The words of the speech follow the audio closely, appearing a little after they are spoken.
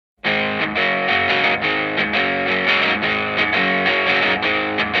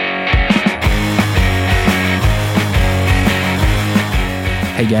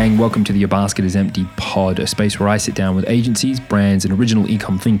Hey gang, welcome to the Your Basket is Empty pod, a space where I sit down with agencies, brands and original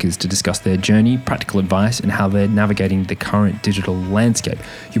e-com thinkers to discuss their journey, practical advice and how they're navigating the current digital landscape.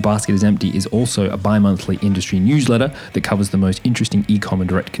 Your Basket is Empty is also a bi-monthly industry newsletter that covers the most interesting e-com and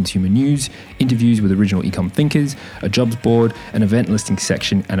direct consumer news, interviews with original e-com thinkers, a jobs board, an event listing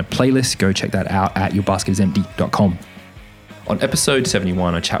section and a playlist. Go check that out at yourbasketisempty.com. On episode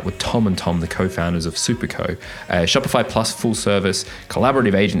 71, I chat with Tom and Tom, the co-founders of Superco, a Shopify Plus full-service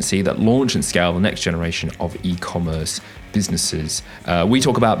collaborative agency that launch and scale the next generation of e-commerce businesses. We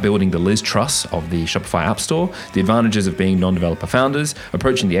talk about building the Liz Truss of the Shopify App Store, the advantages of being non-developer founders,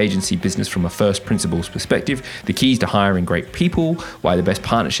 approaching the agency business from a first principles perspective, the keys to hiring great people, why the best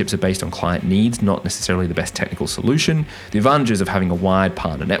partnerships are based on client needs, not necessarily the best technical solution, the advantages of having a wide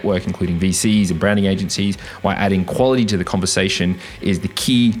partner network, including VCs and branding agencies, why adding quality to the conversation is the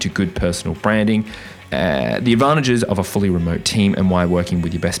key to good personal branding, the advantages of a fully remote team, and why working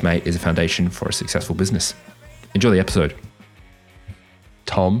with your best mate is a foundation for a successful business. Enjoy the episode.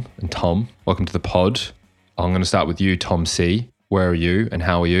 Tom and Tom, welcome to the pod. I'm going to start with you, Tom C. Where are you and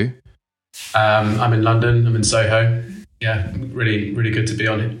how are you? I'm in London. I'm in Soho. Yeah, really good to be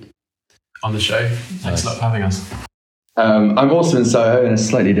on the show. Thanks a lot for having us. I'm also in Soho in a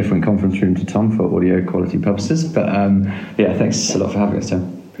slightly different conference room to Tom for audio quality purposes. But yeah, thanks a lot for having us,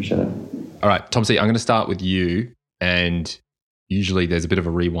 Tom. Appreciate it. All right, Tom C., I'm going to start with you. And usually there's a bit of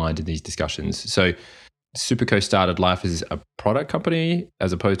a rewind in these discussions. So Superco started life as a product company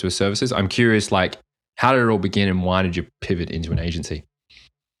as opposed to a services. I'm curious, like, how did it all begin and why did you pivot into an agency?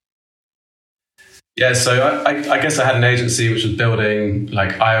 Yeah, so I guess I had an agency which was building like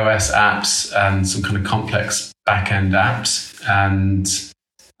iOS apps and some kind of complex back-end apps. And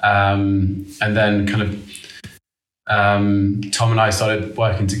then kind of Tom and I started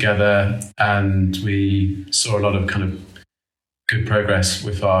working together and we saw a lot of kind of good progress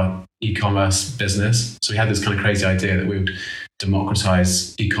with our e-commerce business. So we had this kind of crazy idea that we would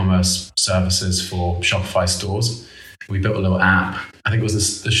democratize e-commerce services for Shopify stores. We built a little app. I think it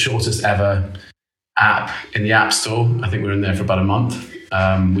was the shortest ever app in the App Store. I think we were in there for about a month.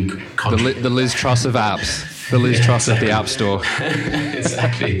 The Liz Truss of apps. The Liz Truss of the App Store.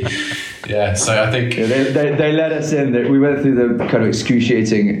 Exactly. Yeah, so I think they let us in. We went through the kind of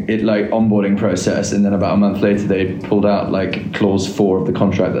excruciating onboarding process, and then about a month later, they pulled out like clause 4 of the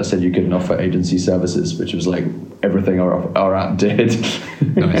contract that said you couldn't offer agency services, which was like everything our app did.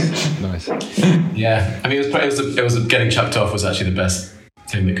 Nice. Yeah, I mean, it was getting chucked off was actually the best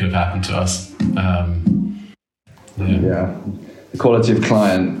thing that could have happened to us. Yeah. The quality of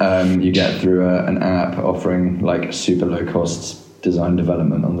client you get through an app offering like super low cost design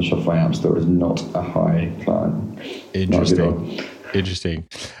development on the Shopify App Store is not a high client. Interesting.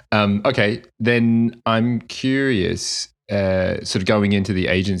 Okay, then I'm curious, sort of going into the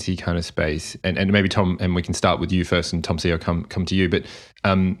agency kind of space, and maybe Tom, and we can start with you first, and Tom C, I'll come to you. But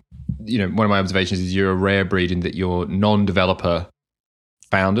one of my observations is you're a rare breed in that you're non-developer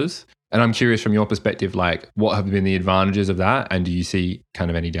founders. And I'm curious from your perspective, like, what have been the advantages of that? And do you see kind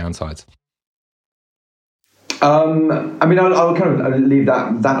of any downsides? I mean, I'll kind of leave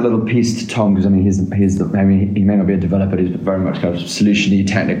that little piece to Tom because I mean, he may not be a developer, he's very much kind of solution-y,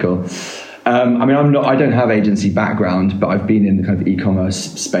 technical. I mean, I don't have agency background, but I've been in the kind of e-commerce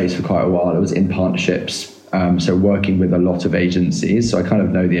space for quite a while. I was in partnerships, so working with a lot of agencies. So I kind of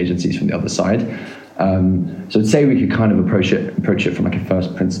know the agencies from the other side. So I'd say we could kind of approach it from like a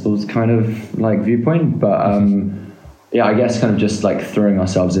first principles kind of like viewpoint, but yeah, I guess kind of just like throwing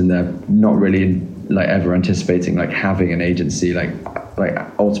ourselves in there, not really like ever anticipating like having an agency, like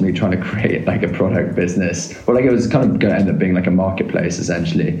ultimately trying to create like a product business, or like it was kind of going to end up being like a marketplace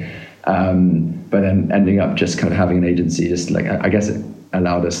essentially, but then ending up just kind of having an agency, just like I guess it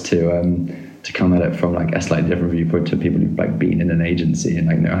allowed us to come at it from like a slightly different viewpoint to people who've like been in an agency and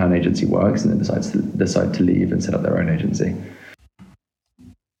like know how an agency works and then decide to leave and set up their own agency.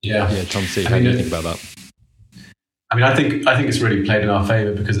 Yeah, Tom C, how do you think about that? I mean, I think it's really played in our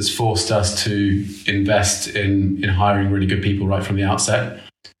favor because it's forced us to invest in hiring really good people right from the outset.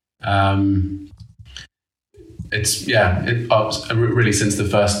 Really since the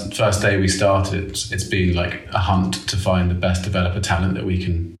first day we started, it's been like a hunt to find the best developer talent that we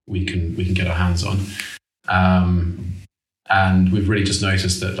can get our hands on. And we've really just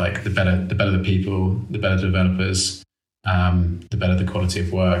noticed that like the better the people, the better the developers, the better the quality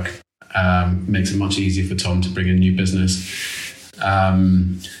of work. Makes it much easier for Tom to bring in new business.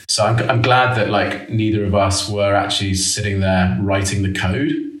 So I'm glad that like neither of us were actually sitting there writing the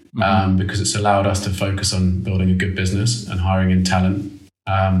code, because it's allowed us to focus on building a good business and hiring in talent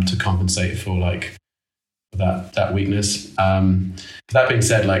to compensate for like that weakness. That being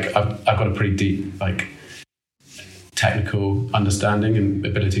said, like I've got a pretty deep like technical understanding and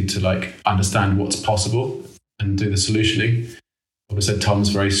ability to like understand what's possible and do the solutioning. I would have said Tom's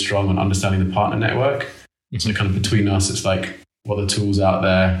very strong on understanding the partner network. So kind of between us, it's like, what are the tools out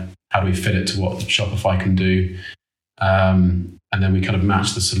there? How do we fit it to what Shopify can do? And then we kind of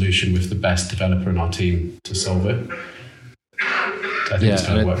match the solution with the best developer in our team to solve it. So I think it's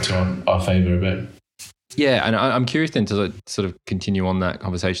kind of worked to our favor a bit. Yeah, and I'm curious then to sort of continue on that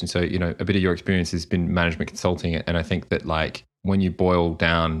conversation. So, you know, a bit of your experience has been management consulting, and I think that like when you boil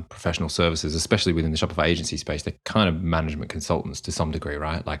down professional services, especially within the Shopify agency space, they're kind of management consultants to some degree,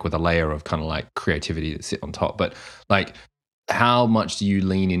 right? Like with a layer of kind of like creativity that sit on top. But like, how much do you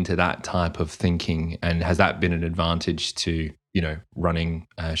lean into that type of thinking, and has that been an advantage to, you know, running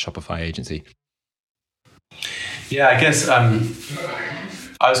a Shopify agency? Yeah, I guess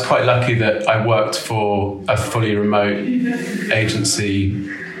I was quite lucky that I worked for a fully remote agency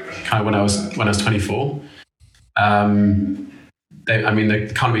kind of when I was 24. There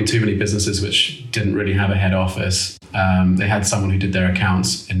can't be too many businesses which didn't really have a head office. They had someone who did their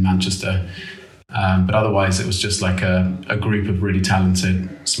accounts in Manchester, but otherwise it was just like a group of really talented,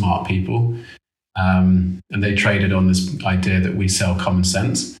 smart people, and they traded on this idea that we sell common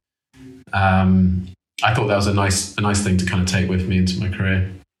sense. I thought that was a nice thing to kind of take with me into my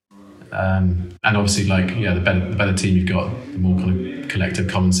career. And obviously, like, yeah, the better team you've got, the more kind of collective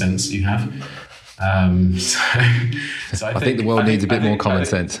common sense you have. So I think the world needs a bit more common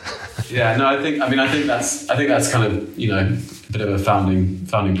sense. Yeah, no, I think that's kind of, you know, a bit of a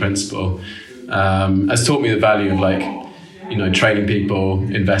founding principle. Has taught me the value of, like, you know, training people,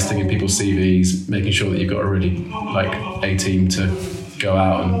 investing in people's CVs, making sure that you've got a really like a team to go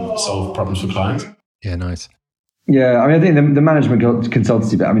out and solve problems for clients. Yeah, nice. Yeah, I mean, I think the management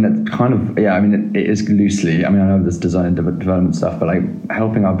consultancy bit, I mean, it's kind of, yeah, I mean, it is loosely, I mean, I know there's design and development stuff, but like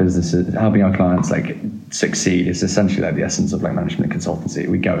helping our businesses, helping our clients like succeed is essentially like the essence of like management consultancy.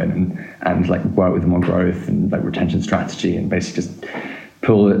 We go in and like work with them on growth and like retention strategy, and basically just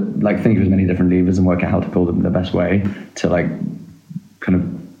pull it, like think of as many different levers and work out how to pull them the best way to like kind of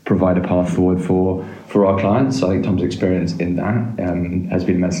provide a path forward for our clients. So I think Tom's experience in that has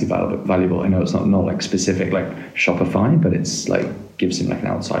been immensely valuable. I know it's not like specific like Shopify, but it's like gives him like an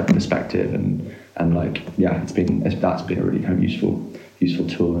outside perspective, and like, yeah, that's been a really kind of useful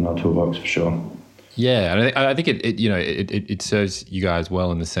tool in our toolbox for sure. Yeah, and I think it serves you guys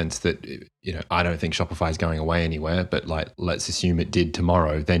well in the sense that, you know, I don't think Shopify is going away anywhere, but like, let's assume it did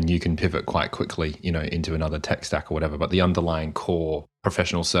tomorrow, then you can pivot quite quickly, you know, into another tech stack or whatever. But the underlying core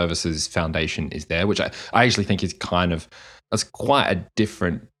professional services foundation is there, which I actually think is that's quite a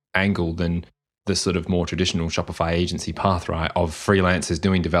different angle than the sort of more traditional Shopify agency path, right? Of freelancers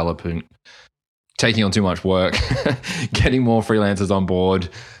doing development, taking on too much work, getting more freelancers on board,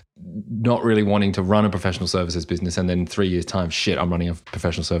 not really wanting to run a professional services business, and then 3 years time, shit, I'm running a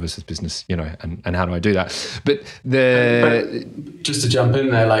professional services business, you know, and how do I do that? But just to jump in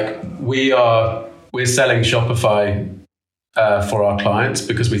there, like we're selling Shopify for our clients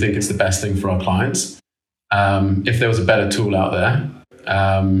because we think it's the best thing for our clients. If there was a better tool out there,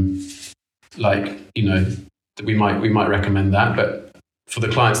 like, you know, we might recommend that, but for the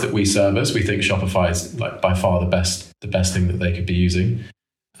clients that we service, we think Shopify is like by far the best thing that they could be using.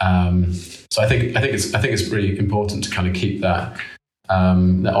 So I think it's really important to kind of keep that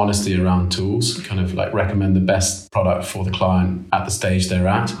honesty around tools, kind of like recommend the best product for the client at the stage they're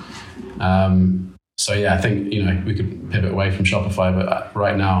at. So yeah, I think, you know, we could pivot away from Shopify, but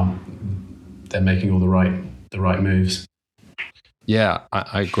right now they're making all the right moves. Yeah,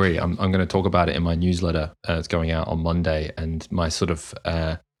 I agree. I'm going to talk about it in my newsletter. It's going out on Monday, and my sort of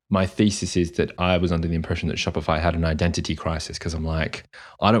my thesis is that I was under the impression that Shopify had an identity crisis, because I'm like,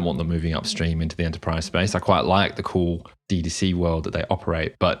 I don't want them moving upstream into the enterprise space. I quite like the cool D2C world that they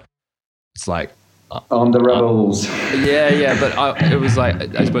operate, but it's like, on the rebels. Yeah. But it was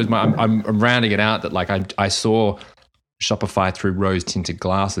like, I suppose I'm rounding it out that like I saw Shopify through rose-tinted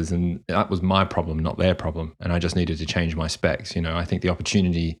glasses, and that was my problem, not their problem. And I just needed to change my specs. You know, I think the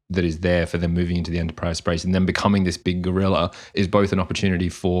opportunity that is there for them moving into the enterprise space and then becoming this big gorilla is both an opportunity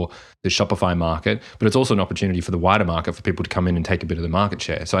for the Shopify market, but it's also an opportunity for the wider market for people to come in and take a bit of the market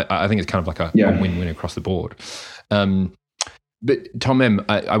share. So I think it's kind of like a win-win across the board. But Tom M,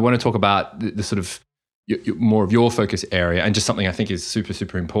 I want to talk about the sort of more of your focus area, and just something I think is super,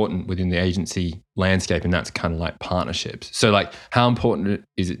 super important within the agency landscape, and that's kind of like partnerships. So like, how important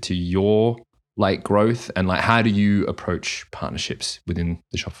is it to your like growth, and like, how do you approach partnerships within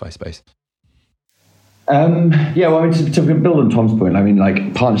the Shopify space? Yeah, well, I mean, to build on Tom's point, I mean,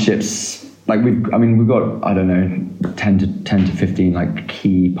 like partnerships, we've got, I don't know, 10 to 15 like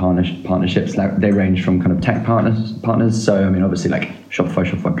key partnerships. Like they range from kind of tech partners. So I mean, obviously like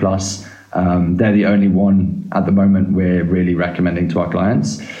Shopify Plus. They're the only one at the moment we're really recommending to our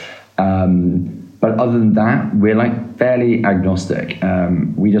clients. But other than that, we're like fairly agnostic.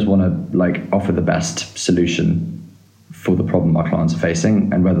 We just want to like offer the best solution for the problem our clients are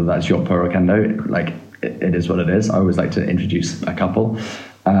facing, and whether that's Yotpo or Kendo, like it is what it is. I always like to introduce a couple.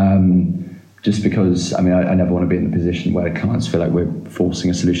 Just because, I mean, I never want to be in the position where clients feel like we're forcing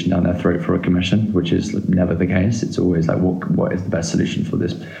a solution down their throat for a commission, which is never the case. It's always like, what is the best solution for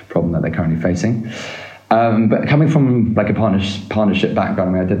this problem that they're currently facing? But coming from like a partnership background,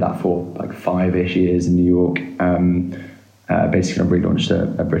 I mean, I did that for like 5-ish years in New York. Basically, I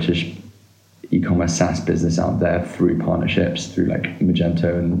relaunched a British e-commerce SaaS business out there through partnerships, through like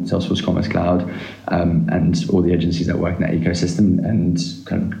Magento and Salesforce Commerce Cloud, and all the agencies that work in that ecosystem, and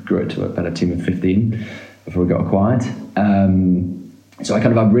kind of grew it to about a team of 15 before we got acquired. So I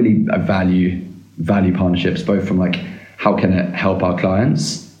value partnerships, both from like how can it help our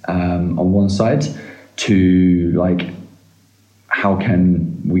clients on one side, to like how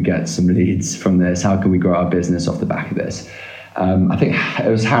can we get some leads from this? How can we grow our business off the back of this? I think it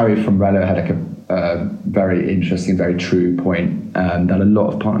was Harry from Rello had like a very interesting, very true point that a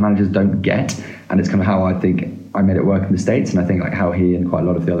lot of partner managers don't get, and it's kind of how I think I made it work in the States, and I think like how he and quite a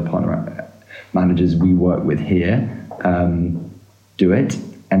lot of the other partner managers we work with here do it,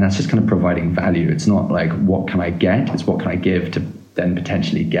 and that's just kind of providing value. It's not like what can I get, it's what can I give to then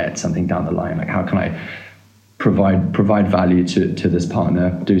potentially get something down the line. Like how can I provide value to this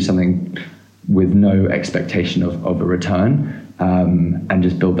partner, do something with no expectation of a return, and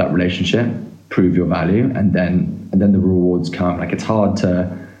just build that relationship, prove your value, and then the rewards come. Like it's hard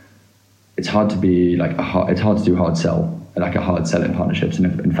to be like it's hard to do hard sell, like a hard sell in partnerships.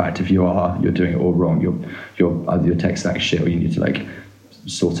 And in fact, if you're doing it all wrong, either your tech stack shit, or you need to like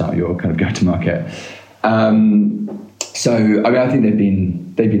sort out your kind of go to market. So I mean, I think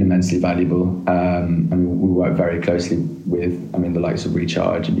they've been immensely valuable. I mean, we work very closely with, I mean, the likes of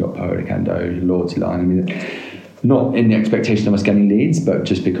Recharge and Yotpo, Kendo, Loyalty Line. I mean, not in the expectation of us getting leads, but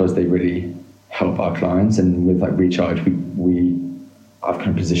just because they really help our clients. And with like Recharge, I've kind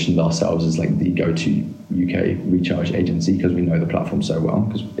of positioned ourselves as like the go-to UK recharge agency because we know the platform so well,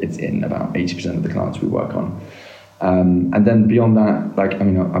 because it's in about 80% of the clients we work on. And then beyond that, like, I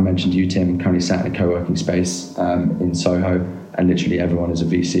mean, I mentioned you, Tim, currently sat in a co-working space in Soho, and literally everyone is a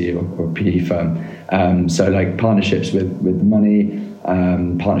VC or a PE firm. So like partnerships with money,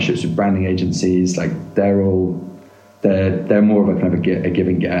 partnerships with branding agencies, like they're more of a kind of a give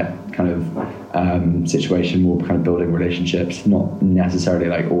and get kind of situation, more kind of building relationships, not necessarily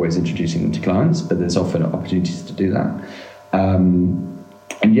like always introducing them to clients, but there's often opportunities to do that. And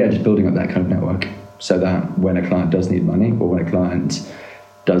yeah, just building up that kind of network, so that when a client does need money, or when a client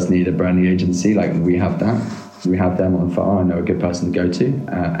does need a branding agency, like we have them on file. I know a good person to go to.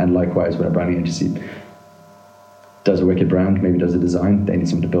 And likewise, when a branding agency does a wicked brand, maybe does a design, they need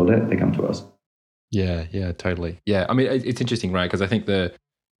someone to build it, they come to us. Yeah, totally. Yeah, I mean, it's interesting, right? Because I think the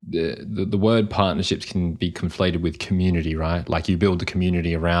word partnerships can be conflated with community, right? Like you build a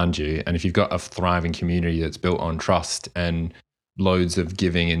community around you, and if you've got a thriving community that's built on trust and loads of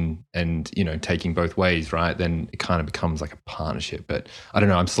giving and you know, taking both ways, right, then it kind of becomes like a partnership. But I don't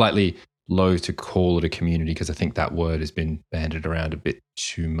know, I'm slightly loath to call it a community because I think that word has been bandied around a bit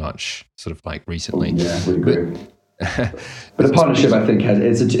too much sort of like recently. Yeah, we agree. But a partnership, I think,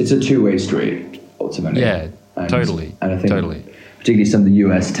 it's a two-way street ultimately. Yeah, totally. And I think totally, particularly some of the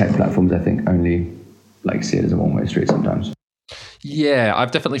US tech platforms, I think only like see it as a one-way street sometimes. Yeah,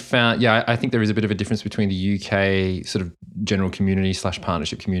 I've definitely found, I think there is a bit of a difference between the UK sort of general community /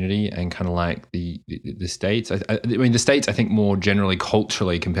 partnership community and kind of like the States. I mean, the States, I think more generally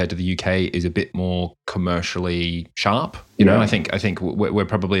culturally compared to the UK is a bit more commercially sharp. You know, I think we're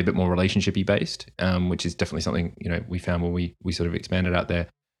probably a bit more relationshipy based, which is definitely something, you know, we found when we sort of expanded out there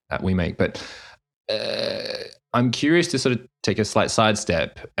at WeMake. But I'm curious to sort of take a slight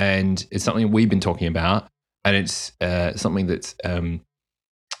sidestep, and it's something we've been talking about. And it's something that's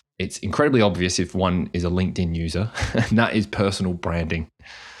it's incredibly obvious if one is a LinkedIn user, and that is personal branding.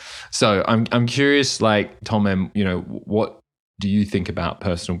 So I'm curious, like Tom, you know, what do you think about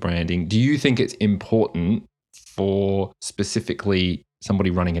personal branding? Do you think it's important for specifically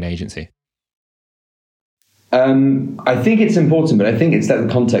somebody running an agency? I think it's important, but I think it's that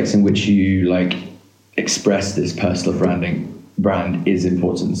the context in which you like express this personal brand is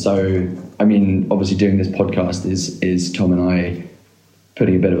important. So, I mean, obviously doing this podcast is Tom and I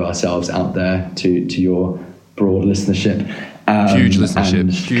putting a bit of ourselves out there to your broad listenership. Huge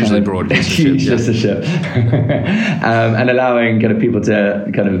listenership, hugely broad listenership. Huge listenership. And allowing kind of people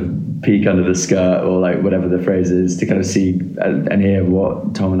to kind of peek under the skirt, or like whatever the phrase is, to kind of see and hear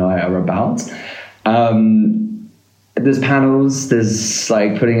what Tom and I are about. There's panels, there's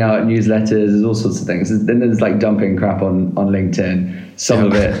like putting out newsletters, there's all sorts of things. Then there's like dumping crap on LinkedIn. Some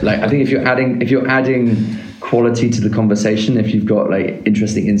of it, like I think if you're adding quality to the conversation, if you've got like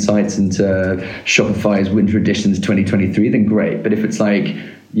interesting insights into Shopify's winter editions 2023, then great. But if it's like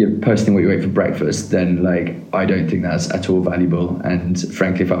you're posting what you ate for breakfast, then like I don't think that's at all valuable. And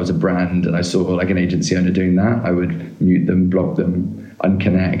frankly, if I was a brand and I saw like an agency owner doing that, I would mute them, block them,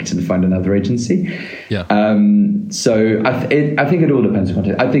 unconnect, and find another agency. Yeah. So I think it all depends on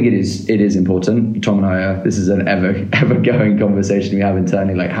content. I think it is important. Tom and I this is an ever going conversation we have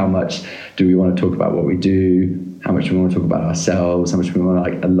internally. Like, how much do we want to talk about what we do? How much do we want to talk about ourselves? How much do we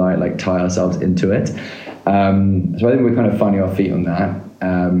want to tie ourselves into it? So I think we're kind of finding our feet on that.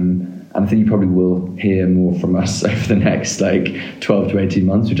 And I think you probably will hear more from us over the next like 12 to 18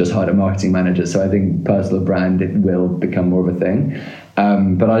 months. We just hired a marketing manager, so I think personal brand, it will become more of a thing.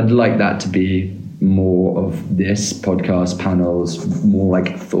 But I'd like that to be more of this podcast, panels, more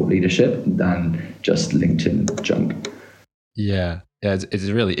like thought leadership than just LinkedIn junk. Yeah, it's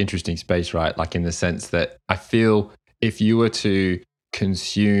a really interesting space, right? Like in the sense that I feel if you were to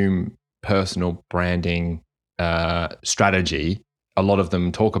consume personal branding strategy, a lot of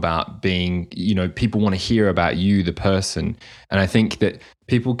them talk about being, people want to hear about you, the person. And I think that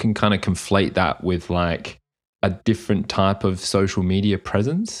people can kind of conflate that with like a different type of social media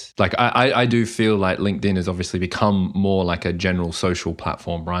presence. Like I do feel like LinkedIn has obviously become more like a general social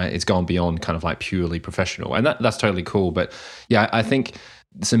platform, right? It's gone beyond kind of like purely professional, and that's totally cool. But yeah, I think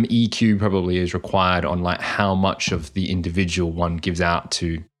some EQ probably is required on like how much of the individual one gives out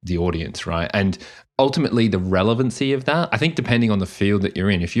to the audience, right? And ultimately the relevancy of that, I think depending on the field that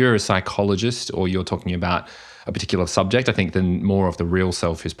you're in, if you're a psychologist or you're talking about a particular subject, I think then more of the real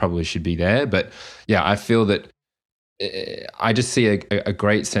self should be there. But yeah, I feel that I just see a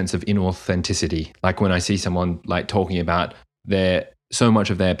great sense of inauthenticity. Like when I see someone like talking about so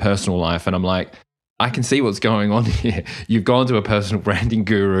much of their personal life, and I'm like, I can see what's going on here. You've gone to a personal branding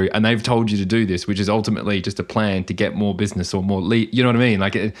guru and they've told you to do this, which is ultimately just a plan to get more business or more lead. You know what I mean?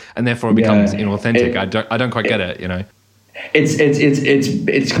 Like, and therefore it becomes inauthentic. I don't quite get it.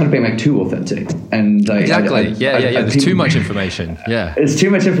 It's kind of being like too authentic, and like exactly. There's too much information. Yeah, it's too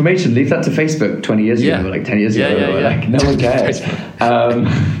much information. Leave that to Facebook 20 years ago, or like 10 years ago. Like no one cares.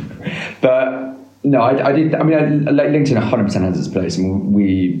 But no, I did. I mean, like LinkedIn 100% has its place, and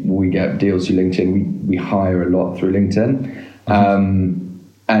we get deals through LinkedIn. We hire a lot through LinkedIn.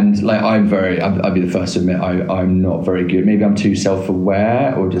 And like I'll be the first to admit I'm not very good. Maybe I'm too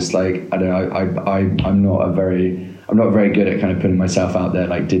self-aware, or just like I don't know. I'm not very good at kind of putting myself out there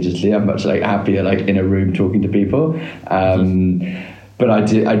like digitally. I'm much like happier like in a room talking to people. But I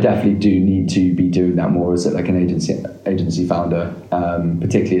definitely do need to be doing that more as like an agency founder,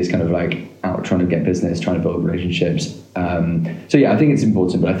 particularly as kind of like out trying to get business, trying to build relationships. So yeah, I think it's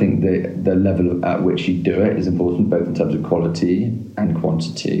important, but I think the level at which you do it is important, both in terms of quality and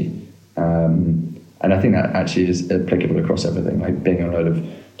quantity. And I think that actually is applicable across everything. Like being on a load of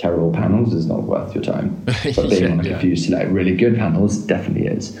terrible panels is not worth your time, but being on like a few select really good panels definitely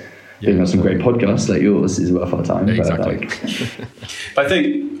is. Being on some great podcasts like yours is worth our time. Exactly. But I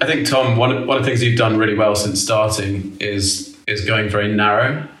think Tom, one of the things you've done really well since starting is going very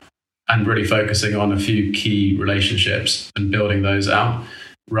narrow and really focusing on a few key relationships and building those out,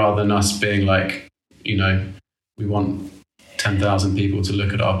 rather than us being like, we want 10,000 people to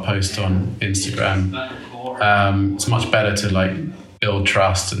look at our post on Instagram. It's much better to like build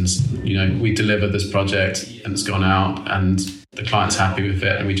trust, and we deliver this project and it's gone out and the client's happy with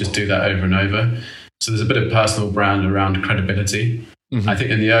it, and we just do that over and over. So there's a bit of personal brand around credibility. Mm-hmm. I think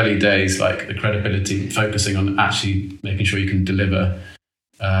in the early days, like the credibility, focusing on actually making sure you can deliver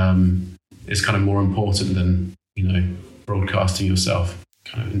is kind of more important than broadcasting yourself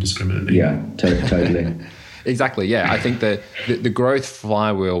kind of indiscriminately. Yeah, totally. Exactly. Yeah, I think that the growth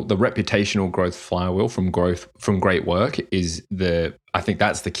flywheel, the reputational growth flywheel from great work I think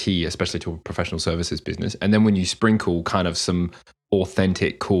that's the key, especially to a professional services business. And then when you sprinkle kind of some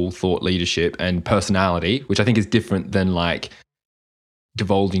authentic, cool thought leadership and personality, which I think is different than like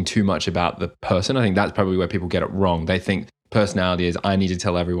divulging too much about the person. I think that's probably where people get it wrong. They think personality is I need to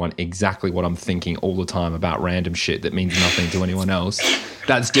tell everyone exactly what I'm thinking all the time about random shit that means nothing to anyone else.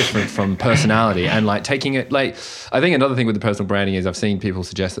 That's different from personality. And like taking it, like, I think another thing with the personal branding is I've seen people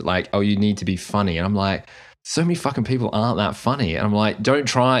suggest that like, oh, you need to be funny. And I'm like, so many fucking people aren't that funny. And I'm like, don't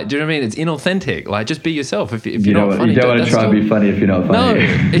try. Do you know what I mean? It's inauthentic. Like, just be yourself. If you're not funny, you don't want to try and be funny if you're not funny. No,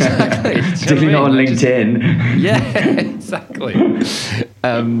 exactly. Particularly not on LinkedIn. Yeah, exactly.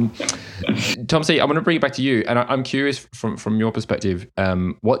 Tom C, I'm going to bring it back to you. And I'm curious from your perspective,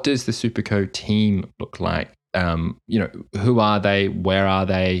 what does the Superco team look like? Who are they? Where are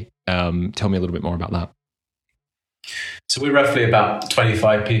they? Tell me a little bit more about that. So we're roughly about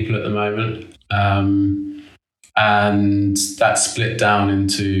 25 people at the moment. And that's split down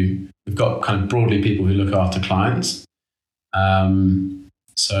into, we've got kind of broadly people who look after clients.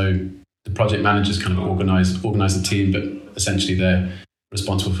 So the project managers kind of organize the team, but essentially they're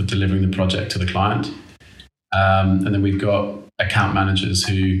responsible for delivering the project to the client. And then we've got account managers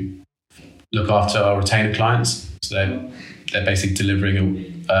who look after our retainer clients. So they're basically delivering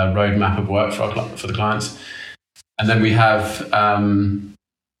a roadmap of work for the clients. And then we have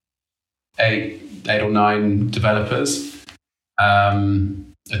eight or nine developers,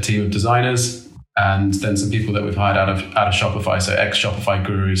 a team of designers, and then some people that we've hired out of Shopify, so ex-Shopify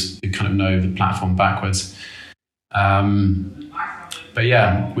gurus who kind of know the platform backwards. But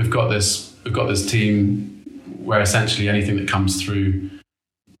yeah, we've got this team where essentially anything that comes through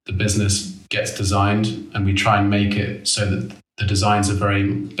the business gets designed, and we try and make it so that the designs are very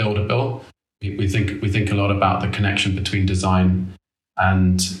buildable. We think a lot about the connection between design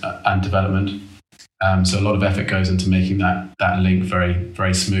and development. So a lot of effort goes into making that link very,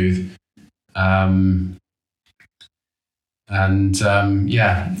 very smooth. So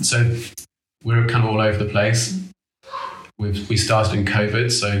we're kind of all over the place. We started in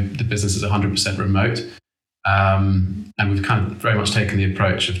COVID, so the business is 100% remote. And we've kind of very much taken the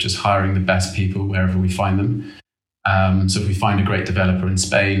approach of just hiring the best people wherever we find them. So if we find a great developer in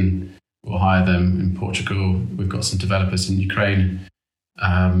Spain, we'll hire them. In Portugal, we've got some developers in Ukraine.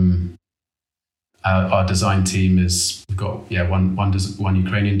 Our design team we've got one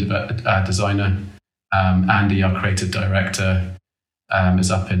Ukrainian designer. Andy, our creative director,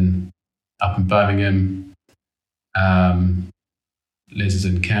 is up in Birmingham. Liz is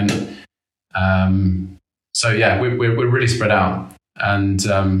in Kent. So yeah, we're really spread out, and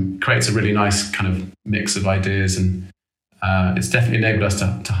creates a really nice kind of mix of ideas, and it's definitely enabled us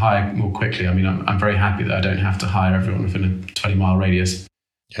to hire more quickly. I mean, I'm very happy that I don't have to hire everyone within a 20-mile radius.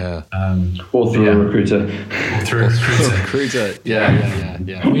 Yeah. Or through a recruiter. Recruiter. Yeah.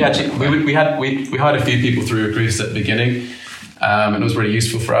 We hired a few people through recruiters at the beginning, and it was really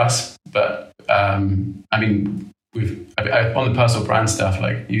useful for us. But I mean, on the personal brand stuff,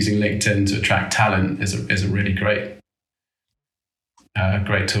 like using LinkedIn to attract talent is a really great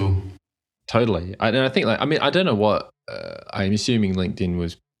tool. Totally. I think I don't know what I'm assuming LinkedIn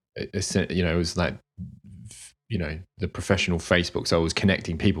was, it was like, the professional Facebook, so it was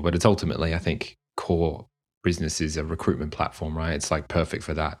connecting people, but it's ultimately, I think, core business is a recruitment platform, right? It's like perfect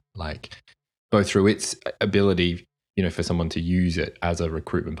for that, like both through its ability, for someone to use it as a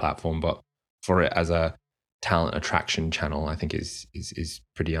recruitment platform, but for it as a talent attraction channel, I think is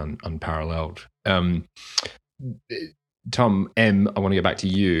pretty unparalleled. Tom M, I want to go back to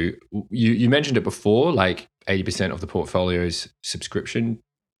you. You mentioned it before, like 80% of the portfolio is subscription,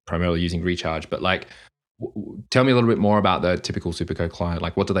 primarily using Recharge, but like, tell me a little bit more about the typical Superco client.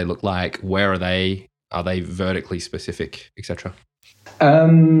 Like, what do they look like? Where are they? Are they vertically specific, etc.?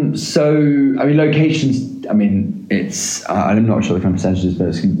 Locations, it's, I'm not sure the kind of percentages, but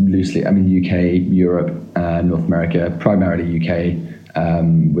it's loosely, UK, Europe, North America, primarily UK,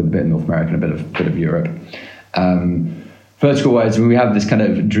 with a bit of North America and a bit of Europe. Vertical wise, we have this kind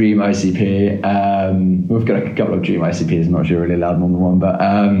of dream ICP. We've got a couple of dream ICPs. I'm not sure you're really allowed more than one, but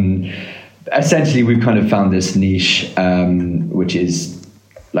essentially we've kind of found this niche, which is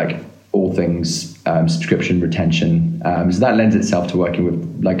like all things subscription retention. So that lends itself to working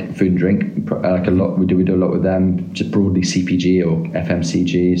with like food and drink, like a lot. We do a lot with them, just broadly CPG or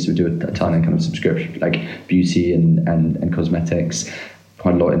FMCG. So we do a ton in kind of subscription, like beauty and cosmetics,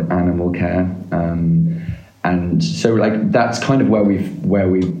 quite a lot in animal care. And so like that's kind of where we've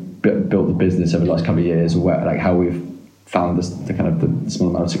built the business over the last couple of years, or where, like how we've found the kind of the small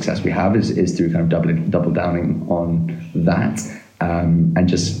amount of success we have is through kind of double downing on that, and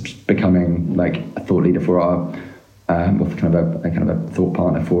just becoming like a thought leader for our, or kind of a thought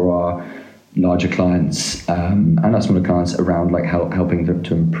partner for our larger clients and our smaller clients around like helping them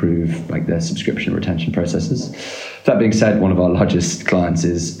to improve like their subscription retention processes. That being said, one of our largest clients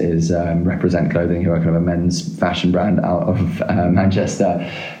is Represent Clothing, who are kind of a men's fashion brand out of Manchester.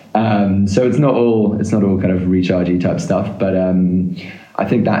 So it's not all kind of rechargey type stuff, but I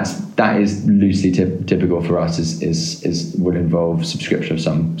think that is loosely typical for us. Is would involve subscription of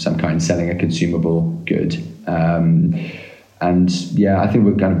some kind, selling a consumable good. And yeah, I think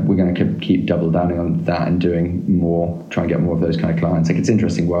we're going to keep double downing on that and doing more, try and get more of those kind of clients. Like, it's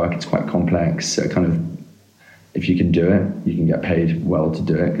interesting work, it's quite complex. So kind of, if you can do it, you can get paid well to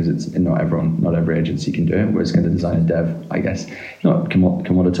do it, because it's not every agency can do it. Whereas kind of design and dev, I guess, not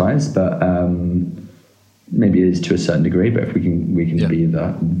commoditized, but maybe it is to a certain degree. But if we can be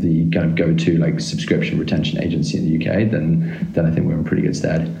the kind of go-to like subscription retention agency in the UK, then I think we're in pretty good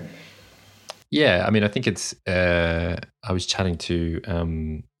stead. Yeah, I mean, I think it's. I was chatting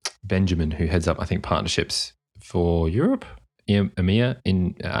to Benjamin, who heads up, I think, partnerships for Europe, EMEA,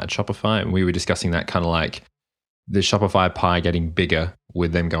 at Shopify, and we were discussing that kind of like the Shopify pie getting bigger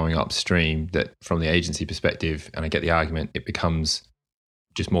with them going upstream. That from the agency perspective, and I get the argument, it becomes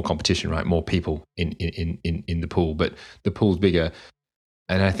just more competition, right? More people in the pool, but the pool's bigger.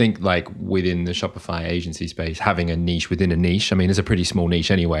 And I think like within the Shopify agency space, having a niche within a niche, I mean, it's a pretty small niche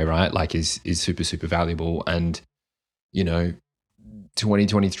anyway, right? Like is super, super valuable. And,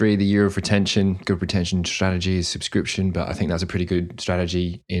 2023, the year of retention, good retention strategy is subscription, but I think that's a pretty good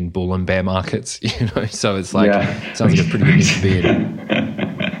strategy in bull and bear markets, so it's like, sounds like a pretty good niche to be in.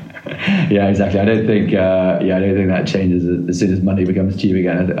 Yeah, exactly. I don't think that changes as soon as money becomes cheap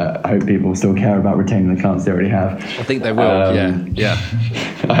again. I hope people still care about retaining the clients they already have. I think they will. Yeah.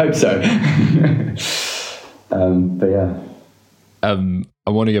 I hope so. But yeah. I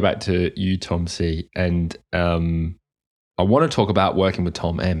want to go back to you, Tom C, and I want to talk about working with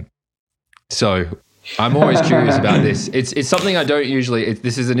Tom M. So I'm always curious about this. It's something I don't usually.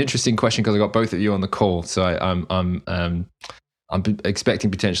 This is an interesting question because I got both of you on the call, so I'm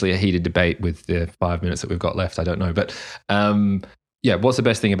expecting potentially a heated debate with the 5 minutes that we've got left. I don't know. But what's the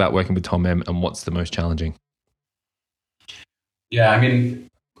best thing about working with Tom M, and what's the most challenging? Yeah, I mean,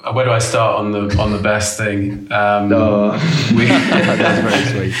 where do I start on the best thing? That's very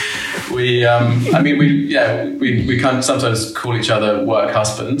sweet. We can sometimes call each other work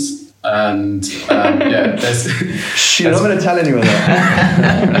husbands. And there's I'm not going to tell anyone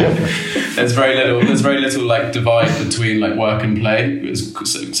that. there's very little like divide between like work and play. It's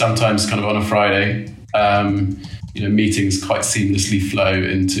sometimes kind of on a Friday, meetings quite seamlessly flow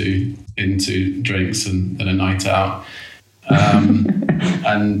into drinks and a night out.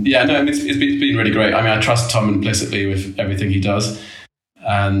 It's been really great. I mean, I trust Tom implicitly with everything he does,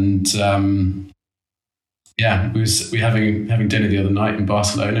 and we were having dinner the other night in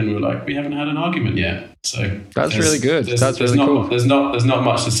Barcelona, and we were like, we haven't had an argument yet. So that's really good. That's really cool. There's not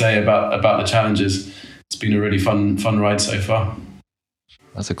much to say about the challenges. It's been a really fun ride so far.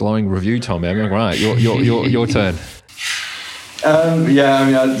 That's a glowing review, Tom. Am I right? Your turn.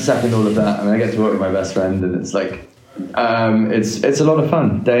 I second all of that. I mean, I get to work with my best friend, and it's like it's a lot of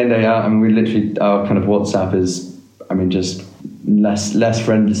fun day in, day out. I mean, we literally, our kind of WhatsApp is, just less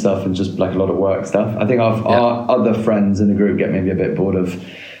friendly stuff and just like a lot of work stuff. I think our other friends in the group get maybe a bit bored of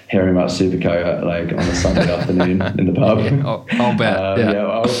hearing about Superco on a Sunday afternoon in the pub. I'll bet.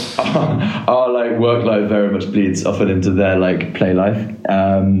 Our like work life very much bleeds often into their like play life.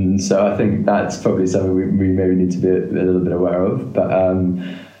 So I think that's probably something we maybe need to be a little bit aware of. But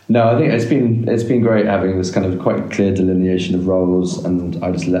no, I think it's been great having this kind of quite clear delineation of roles, and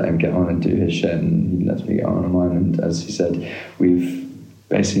I just let him get on and do his shit, and he lets me get on mine. And as he said, we've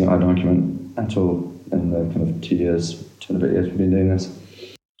basically not had an argument at all in the kind of 2 and a bit years we've been doing this.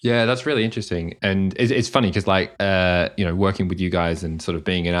 Yeah, that's really interesting. And it's funny because working with you guys and sort of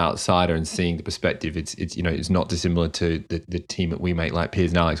being an outsider and seeing the perspective, it's not dissimilar to the team that we make, like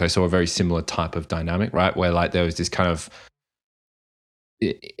Piers and Alex. I saw a very similar type of dynamic, right? Where like there was this kind of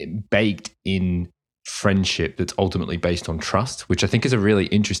baked in friendship that's ultimately based on trust, which I think is a really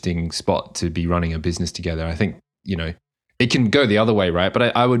interesting spot to be running a business together. I think, it can go the other way, right?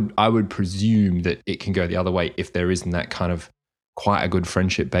 But I would presume that it can go the other way if there isn't that kind of quite a good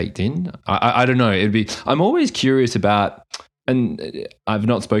friendship baked in. I don't know. I'm always curious about, and I've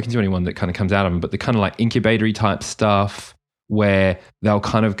not spoken to anyone that kind of comes out of them, but the kind of like incubatory type stuff where they'll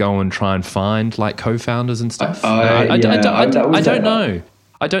kind of go and try and find like co-founders and stuff. I don't know.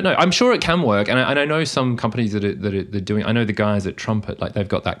 I don't know. I'm sure it can work, and I know some companies that are doing. I know the guys at Trumpet, like they've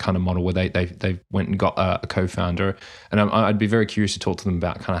got that kind of model where they went and got a co-founder, and I'd be very curious to talk to them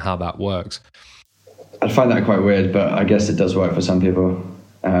about kind of how that works. I'd find that quite weird, but I guess it does work for some people.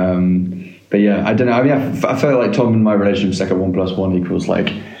 But yeah, I don't know. I mean, I feel like Tom and my relationship is like a 1 + 1 =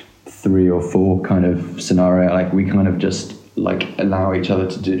 like 3 or 4 kind of scenario. Like we kind of just like allow each other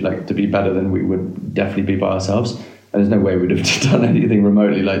to do like to be better than we would definitely be by ourselves. there's no way we'd have done anything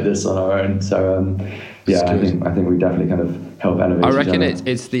remotely like this on our own. So I think we definitely kind of help elevate. I reckon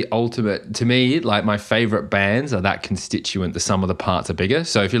it's the ultimate. To me, like my favorite bands are that constituent. The sum of the parts are bigger.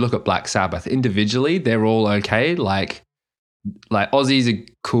 So if you look at Black Sabbath individually, they're all okay. Like Ozzy's a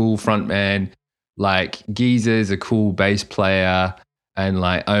cool frontman, like Geezer's a cool bass player, and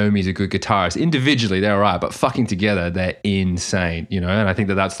like Omi's a good guitarist. Individually, they're all right, but fucking together, they're insane, you know? And I think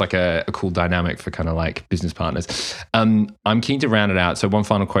that's like a cool dynamic for kind of like business partners. I'm keen to round it out. So one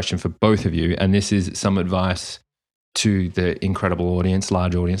final question for both of you, and this is some advice to the incredible audience,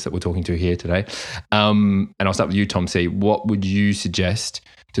 large audience that we're talking to here today. And I'll start with you, Tom C. What would you suggest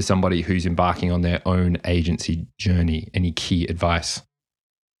to somebody who's embarking on their own agency journey? Any key advice?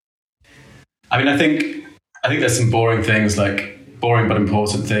 I mean, I think there's some boring but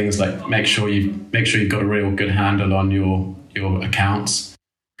important things, like make sure you've got a real good handle on your accounts.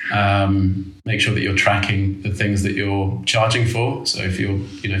 Make sure that you're tracking the things that you're charging for. So if you're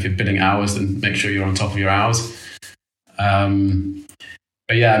billing hours, then make sure you're on top of your hours.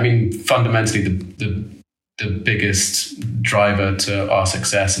 But yeah, I mean, fundamentally, the biggest driver to our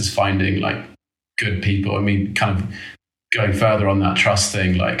success is finding like good people. I mean, kind of going further on that trust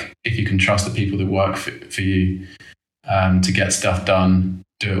thing, like if you can trust the people that work for you to get stuff done,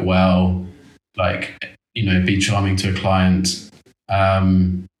 do it well, like, be charming to a client.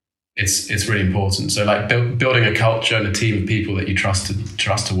 It's really important. So like building a culture and a team of people that you trust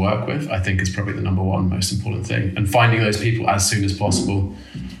to work with, I think is probably the number one most important thing. And finding those people as soon as possible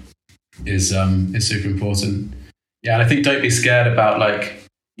is super important. Yeah, and I think don't be scared about like,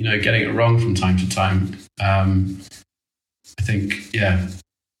 getting it wrong from time to time. I think,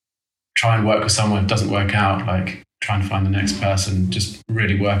 try and work with someone. If it doesn't work out, like try and find the next person. Just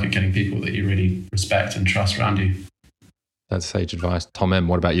really work at getting people that you really respect and trust around you. That's sage advice. Tom M,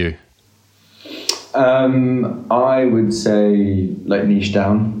 what about you? I would say like niche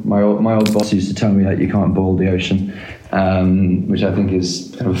down. My old boss used to tell me that you can't boil the ocean, which I think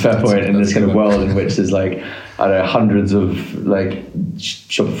is kind of a fair point in this kind of world in which there's like, I don't know, hundreds of like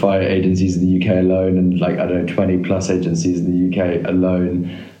Shopify agencies in the UK alone, and like, I don't know, 20 plus agencies in the UK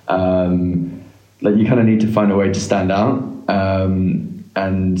alone. Like you kind of need to find a way to stand out.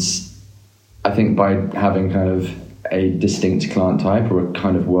 And I think by having kind of a distinct client type or a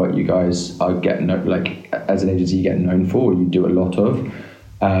kind of work you guys are like as an agency you get known for, or you do a lot of,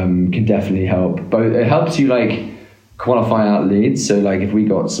 can definitely help. Both it helps you like qualify out leads. So like if we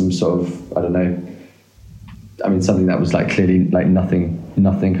got some sort of, I don't know, I mean something that was like clearly like nothing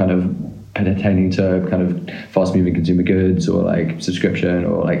kind of pertaining to kind of fast moving consumer goods or like subscription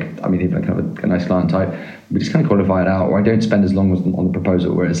or like, I mean even kind of a nice client type, we just kind of qualify it out. Or I don't spend as long on the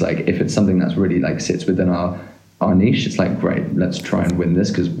proposal, whereas like if it's something that's really like sits within our niche, it's like, great, let's try and win this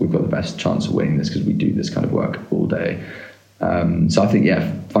because we've got the best chance of winning this because we do this kind of work all day. So I think,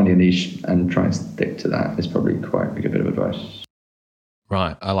 finding a niche and try and stick to that is probably quite a good bit of advice.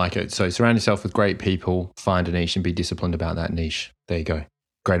 Right, I like it. So surround yourself with great people, find a niche and be disciplined about that niche. There you go.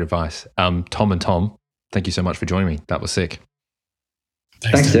 Great advice. Tom and Tom, thank you so much for joining me. That was sick.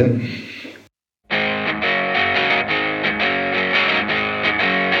 Thanks Tim.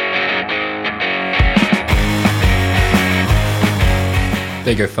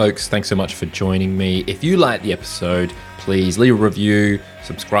 There you go, folks. Thanks so much for joining me. If you liked the episode, please leave a review,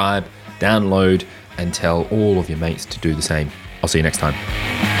 subscribe, download, and tell all of your mates to do the same. I'll see you next time.